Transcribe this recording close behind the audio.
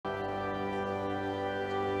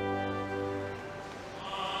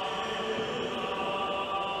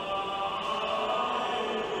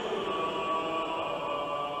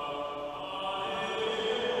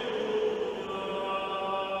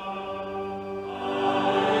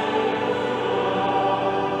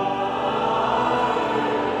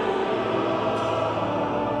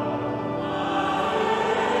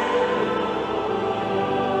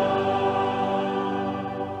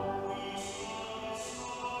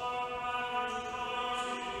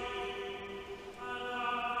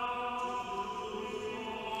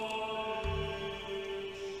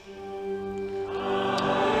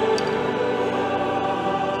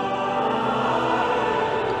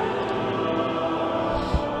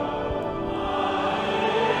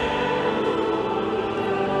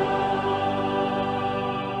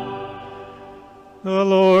The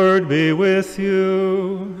Lord be with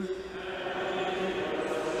you.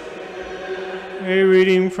 A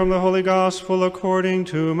reading from the Holy Gospel according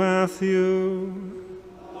to Matthew.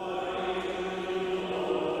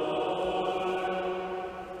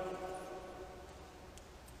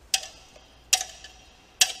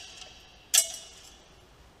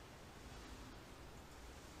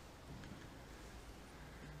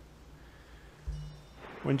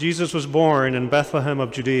 When Jesus was born in Bethlehem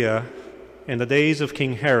of Judea, in the days of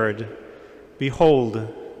King Herod, behold,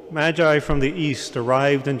 Magi from the east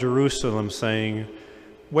arrived in Jerusalem, saying,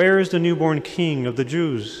 "Where is the newborn King of the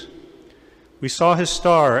Jews? We saw his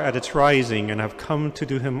star at its rising and have come to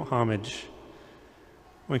do him homage."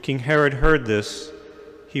 When King Herod heard this,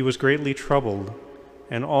 he was greatly troubled,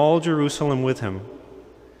 and all Jerusalem with him.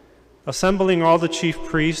 Assembling all the chief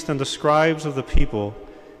priests and the scribes of the people,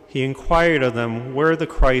 he inquired of them where the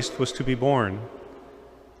Christ was to be born.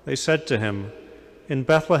 They said to him, "In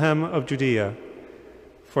Bethlehem of Judea,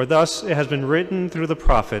 for thus it has been written through the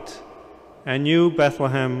prophet, 'And you,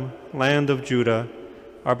 Bethlehem, land of Judah,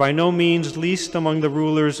 are by no means least among the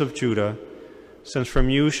rulers of Judah, since from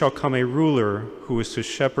you shall come a ruler who is to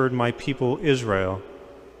shepherd my people Israel.'"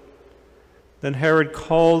 Then Herod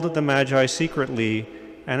called the Magi secretly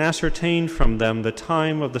and ascertained from them the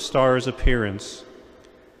time of the star's appearance.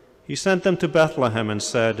 He sent them to Bethlehem and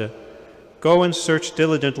said, "Go and search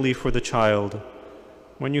diligently for the child.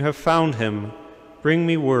 When you have found him, bring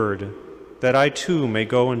me word, that I too may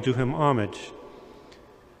go and do him homage."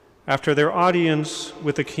 After their audience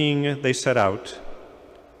with the king, they set out.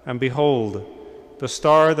 And behold, the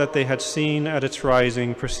star that they had seen at its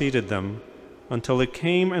rising preceded them, until it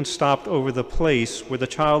came and stopped over the place where the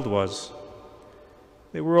child was.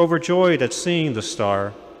 They were overjoyed at seeing the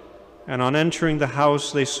star, and on entering the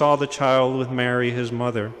house they saw the child with Mary his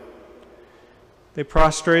mother. They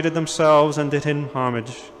prostrated themselves and did him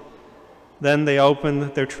homage. Then they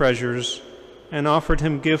opened their treasures and offered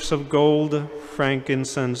him gifts of gold,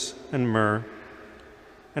 frankincense, and myrrh.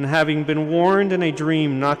 And having been warned in a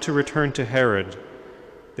dream not to return to Herod,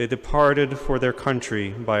 they departed for their country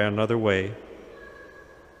by another way.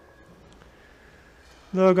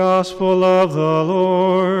 The Gospel of the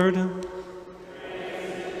Lord.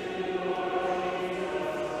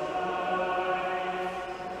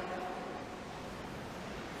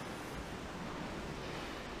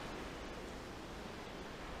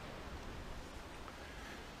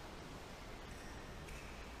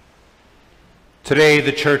 Today,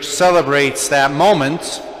 the Church celebrates that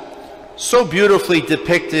moment so beautifully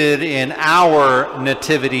depicted in our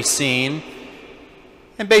nativity scene,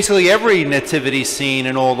 and basically every nativity scene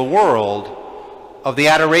in all the world, of the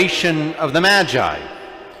adoration of the Magi.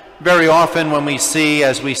 Very often when we see,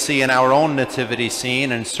 as we see in our own nativity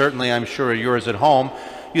scene, and certainly I'm sure yours at home,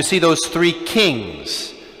 you see those three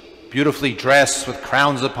kings, beautifully dressed with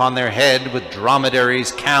crowns upon their head, with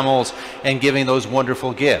dromedaries, camels, and giving those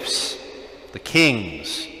wonderful gifts. The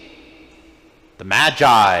kings, the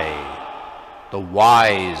Magi, the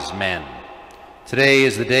wise men. Today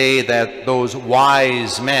is the day that those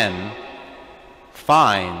wise men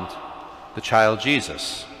find the child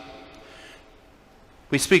Jesus.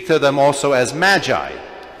 We speak to them also as Magi.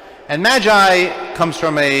 And Magi comes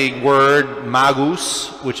from a word, magus,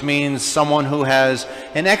 which means someone who has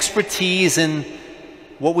an expertise in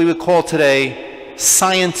what we would call today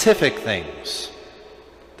scientific things.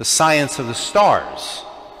 The science of the stars.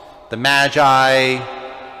 The Magi,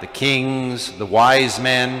 the kings, the wise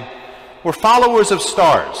men were followers of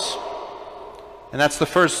stars. And that's the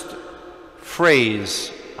first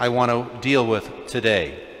phrase I want to deal with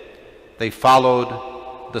today. They followed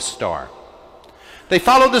the star. They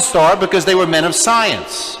followed the star because they were men of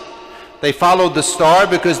science. They followed the star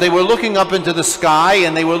because they were looking up into the sky,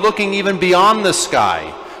 and they were looking even beyond the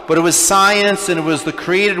sky. But it was science and it was the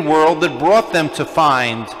created world that brought them to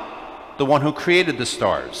find the one who created the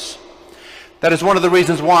stars. That is one of the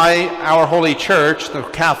reasons why our Holy Church, the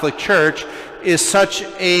Catholic Church, is such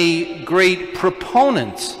a great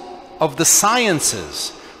proponent of the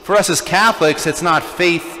sciences. For us as Catholics, it's not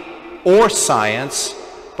faith or science,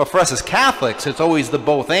 but for us as Catholics, it's always the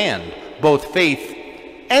both faith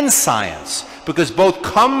and science, because both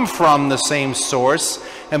come from the same source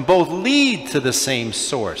and both lead to the same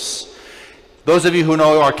source. Those of you who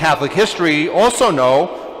know our Catholic history also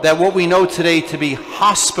know that what we know today to be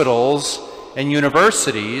hospitals and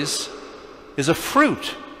universities is a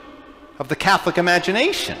fruit of the Catholic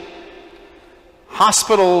imagination.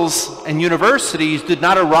 Hospitals and universities did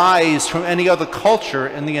not arise from any other culture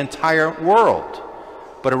in the entire world,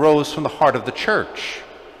 but arose from the heart of the Church.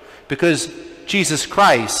 Because Jesus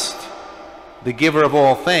Christ, the giver of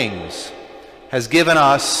all things, has given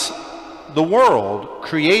us the world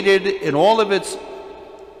created in all of its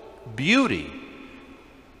beauty,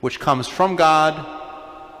 which comes from God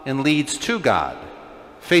and leads to God.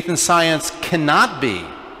 Faith and science cannot be,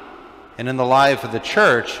 and in the life of the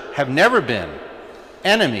church have never been,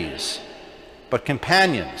 enemies, but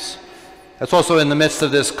companions. That's also in the midst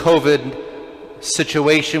of this COVID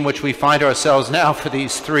situation which we find ourselves now for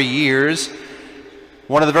these 3 years.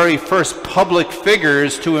 One of the very first public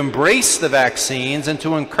figures to embrace the vaccines and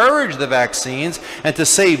to encourage the vaccines and to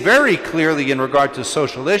say very clearly in regard to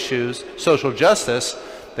social issues, social justice,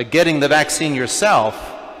 that getting the vaccine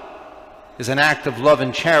yourself is an act of love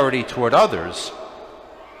and charity toward others,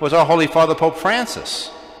 was our Holy Father Pope Francis.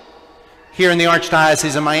 Here in the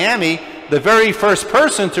Archdiocese of Miami, the very first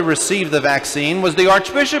person to receive the vaccine was the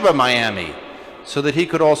Archbishop of Miami, so that he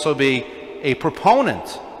could also be a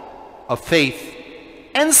proponent of faith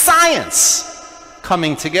and science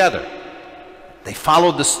coming together. They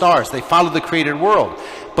followed the stars, they followed the created world,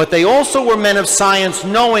 but they also were men of science,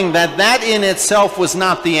 knowing that that in itself was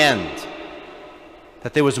not the end,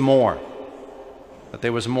 that there was more, that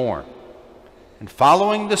there was more. And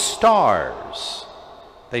following the stars,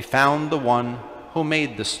 they found the one who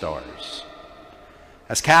made the stars.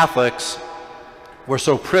 As Catholics, we're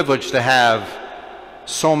so privileged to have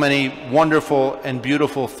so many wonderful and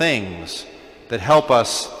beautiful things that help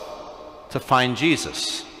us to find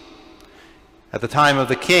Jesus. At the time of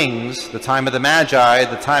the kings, the time of the Magi,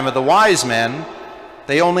 the time of the wise men,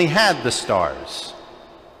 they only had the stars.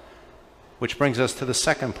 Which brings us to the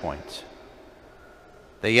second point.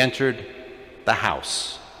 They entered the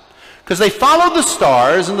house. Because they followed the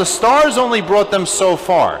stars, and the stars only brought them so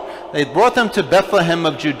far. They brought them to Bethlehem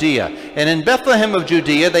of Judea. And in Bethlehem of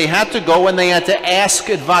Judea, they had to go and they had to ask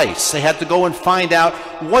advice. They had to go and find out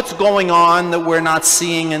what's going on that we're not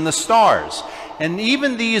seeing in the stars. And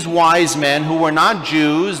even these wise men who were not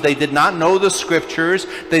Jews, they did not know the scriptures,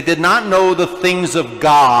 they did not know the things of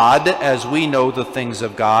God as we know the things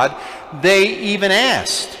of God. They even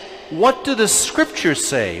asked, what do the scriptures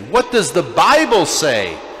say? What does the Bible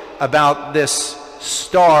say about this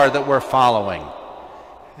star that we're following?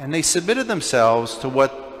 And they submitted themselves to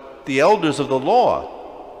what the elders of the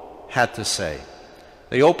law had to say.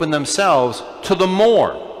 They opened themselves to the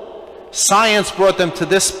more. Science brought them to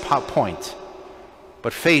this point,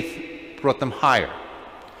 but faith brought them higher.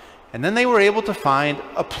 And then they were able to find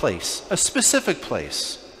a place, a specific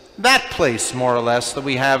place. That place, more or less, that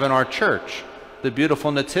we have in our church, the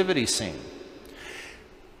beautiful nativity scene.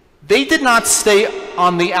 They did not stay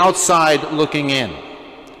on the outside looking in.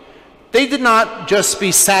 They did not just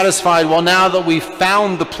be satisfied, well, now that we've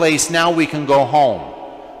found the place, now we can go home.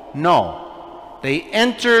 No. They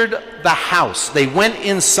entered the house. They went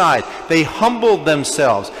inside. They humbled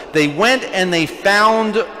themselves. They went and they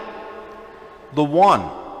found the one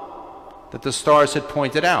that the stars had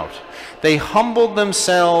pointed out. They humbled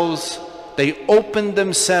themselves. They opened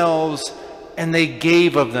themselves. And they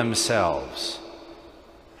gave of themselves.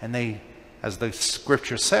 And they, as the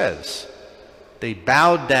scripture says, they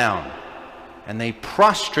bowed down and they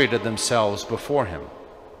prostrated themselves before him.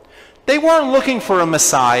 They weren't looking for a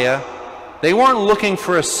Messiah. They weren't looking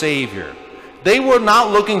for a Savior. They were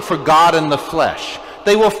not looking for God in the flesh.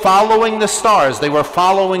 They were following the stars. They were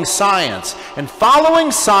following science. And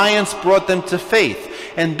following science brought them to faith.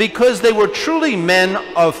 And because they were truly men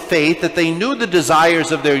of faith, that they knew the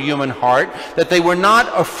desires of their human heart, that they were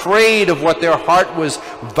not afraid of what their heart was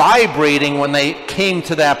vibrating when they came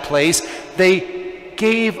to that place, they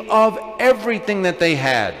gave of everything that they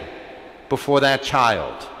had before that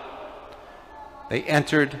child. They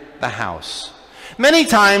entered the house. Many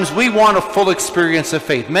times we want a full experience of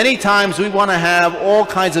faith. Many times we want to have all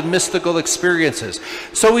kinds of mystical experiences.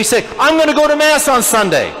 So we say, I'm going to go to Mass on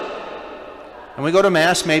Sunday. And we go to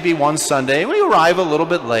Mass maybe one Sunday, and we arrive a little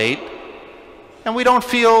bit late, and we don't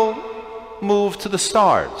feel moved to the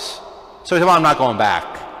stars. So we say, well, I'm not going back.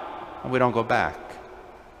 And we don't go back.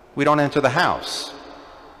 We don't enter the house.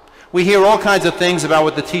 We hear all kinds of things about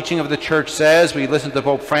what the teaching of the church says. We listen to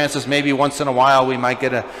Pope Francis. Maybe once in a while we might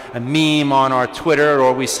get a meme on our Twitter,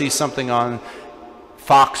 or we see something on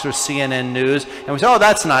Fox or CNN News, and we say, oh,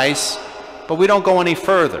 that's nice, but we don't go any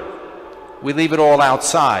further. We leave it all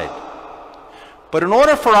outside. But in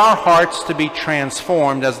order for our hearts to be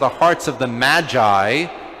transformed as the hearts of the Magi,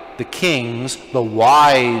 the kings, the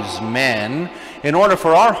wise men, in order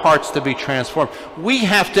for our hearts to be transformed, we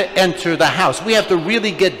have to enter the house. We have to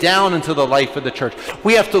really get down into the life of the church.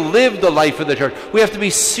 We have to live the life of the church. We have to be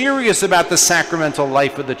serious about the sacramental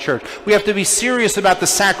life of the church. We have to be serious about the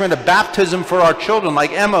sacrament of baptism for our children,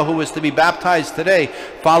 like Emma, who is to be baptized today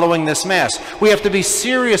following this Mass. We have to be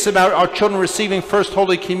serious about our children receiving First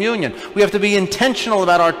Holy Communion. We have to be intentional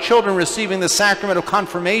about our children receiving the sacrament of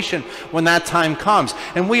confirmation when that time comes.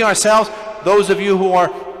 And we ourselves, those of you who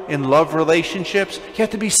are in love relationships, you have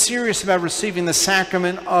to be serious about receiving the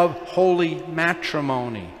sacrament of holy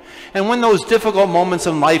matrimony. And when those difficult moments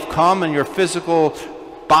in life come and your physical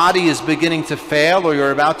body is beginning to fail, or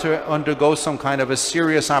you're about to undergo some kind of a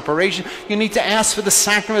serious operation, you need to ask for the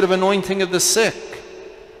sacrament of anointing of the sick.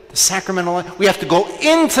 The sacramental, we have to go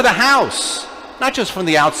into the house, not just from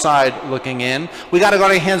the outside looking in. We got to go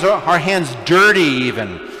our hands dirty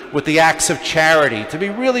even, with the acts of charity, to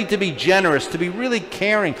be generous, to be really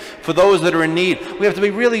caring for those that are in need. We have to be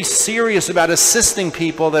really serious about assisting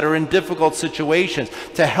people that are in difficult situations,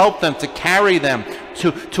 to help them, to carry them,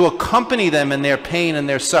 to accompany them in their pain and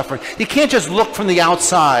their suffering. You can't just look from the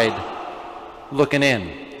outside looking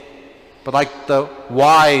in. But like the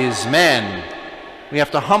wise men, we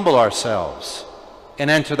have to humble ourselves and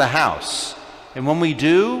enter the house. And when we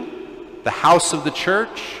do, the house of the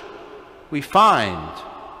church, we find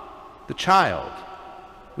the child,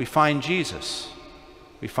 we find Jesus,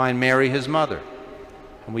 we find Mary, his mother,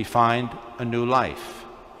 and we find a new life.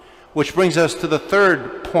 Which brings us to the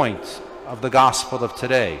third point of the gospel of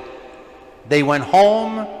today. They went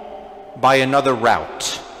home by another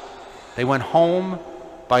route. They went home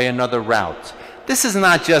by another route. This is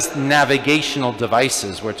not just navigational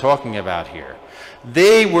devices we're talking about here.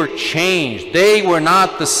 They were changed. They were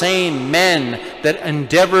not the same men that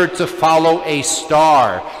endeavored to follow a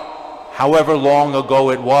star, however long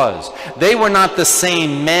ago it was. They were not the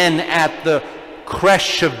same men at the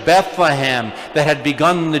creche of Bethlehem that had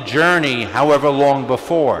begun the journey however long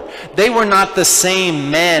before. They were not the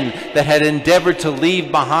same men that had endeavored to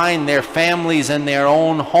leave behind their families and their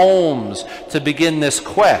own homes to begin this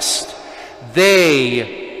quest.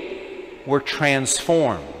 They were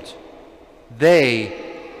transformed. They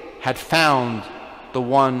had found the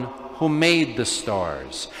one who made the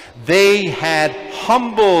stars. They had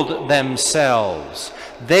humbled themselves.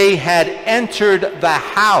 They had entered the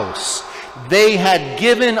house. They had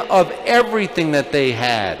given of everything that they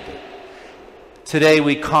had. Today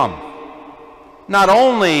we come not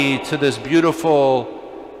only to this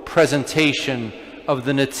beautiful presentation of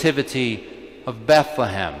the Nativity of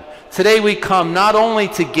Bethlehem. Today we come not only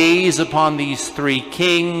to gaze upon these three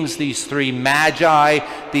kings, these three magi,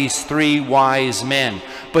 these three wise men,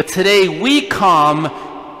 but today we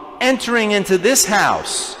come entering into this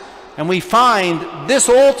house, and we find this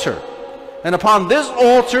altar. And upon this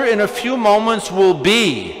altar in a few moments will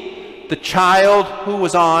be the child who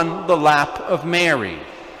was on the lap of Mary,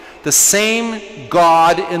 the same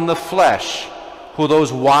God in the flesh who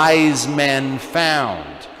those wise men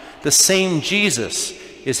found. The same Jesus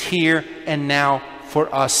is here and now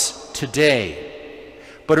for us today.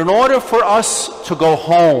 But in order for us to go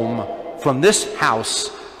home from this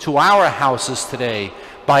house to our houses today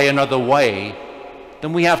by another way,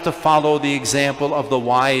 then we have to follow the example of the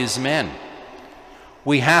wise men.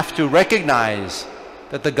 We have to recognize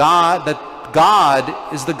that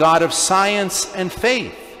God is the God of science and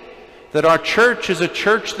faith, that our church is a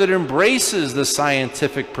church that embraces the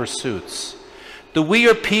scientific pursuits, that we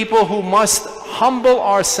are people who must humble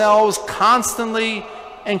ourselves constantly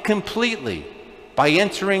and completely by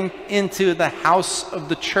entering into the house of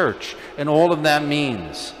the church and all of that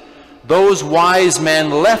means. Those wise men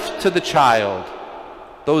left to the child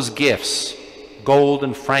those gifts, gold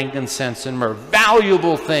and frankincense and myrrh,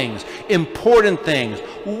 valuable things, important things,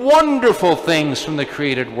 wonderful things from the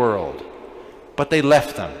created world. But they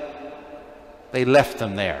left them. They left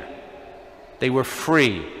them there. They were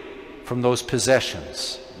free from those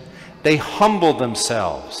possessions. They humbled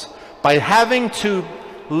themselves by having to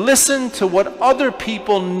listen to what other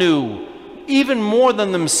people knew, even more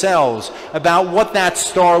than themselves, about what that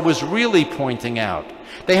star was really pointing out.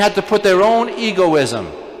 They had to put their own egoism,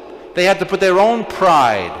 they had to put their own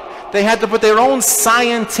pride, they had to put their own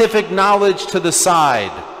scientific knowledge to the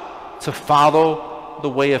side to follow the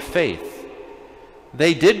way of faith.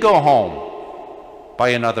 They did go home by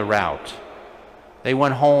another route. They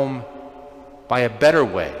went home by a better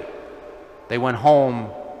way. They went home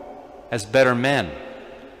as better men.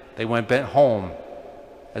 They went home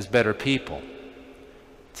as better people.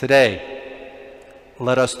 Today,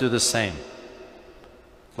 let us do the same.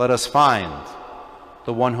 Let us find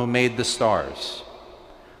the one who made the stars.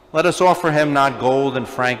 Let us offer him not gold and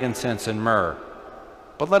frankincense and myrrh,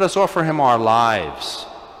 but let us offer him our lives.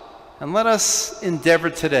 And let us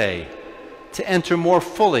endeavor today to enter more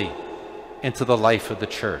fully into the life of the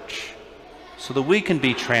church so that we can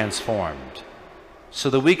be transformed,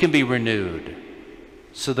 so that we can be renewed,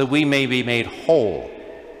 so that we may be made whole.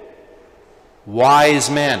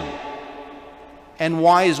 Wise men and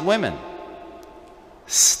wise women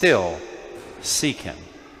still seek him.